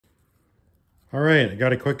All right, I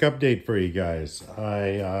got a quick update for you guys.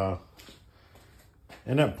 I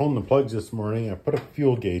ended up pulling the plugs this morning. I put a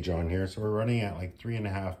fuel gauge on here, so we're running at like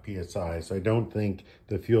 3.5 psi. So I don't think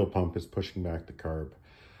the fuel pump is pushing back the carb,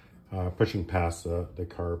 pushing past the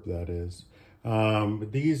carb, that is.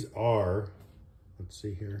 But these are, let's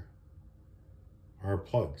see here, our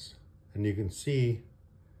plugs. And you can see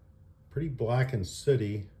pretty black and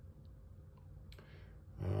sooty.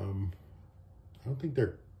 I don't think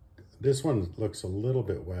they're, this one looks a little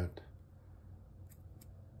bit wet.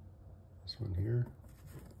 This one here.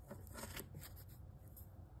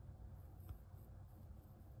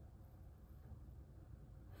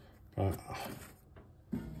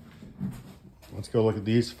 Let's go look at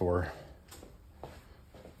these four.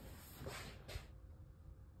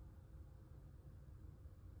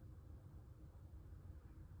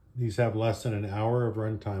 These have less than an hour of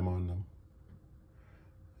runtime on them.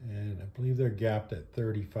 And I believe they're gapped at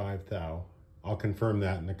 35 thou. I'll confirm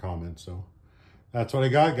that in the comments. So that's what I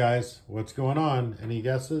got, guys. What's going on? Any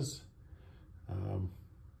guesses?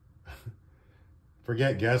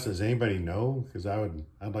 Forget guesses. Anybody know? Because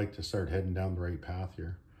I'd like to start heading down the right path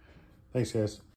here. Thanks, guys.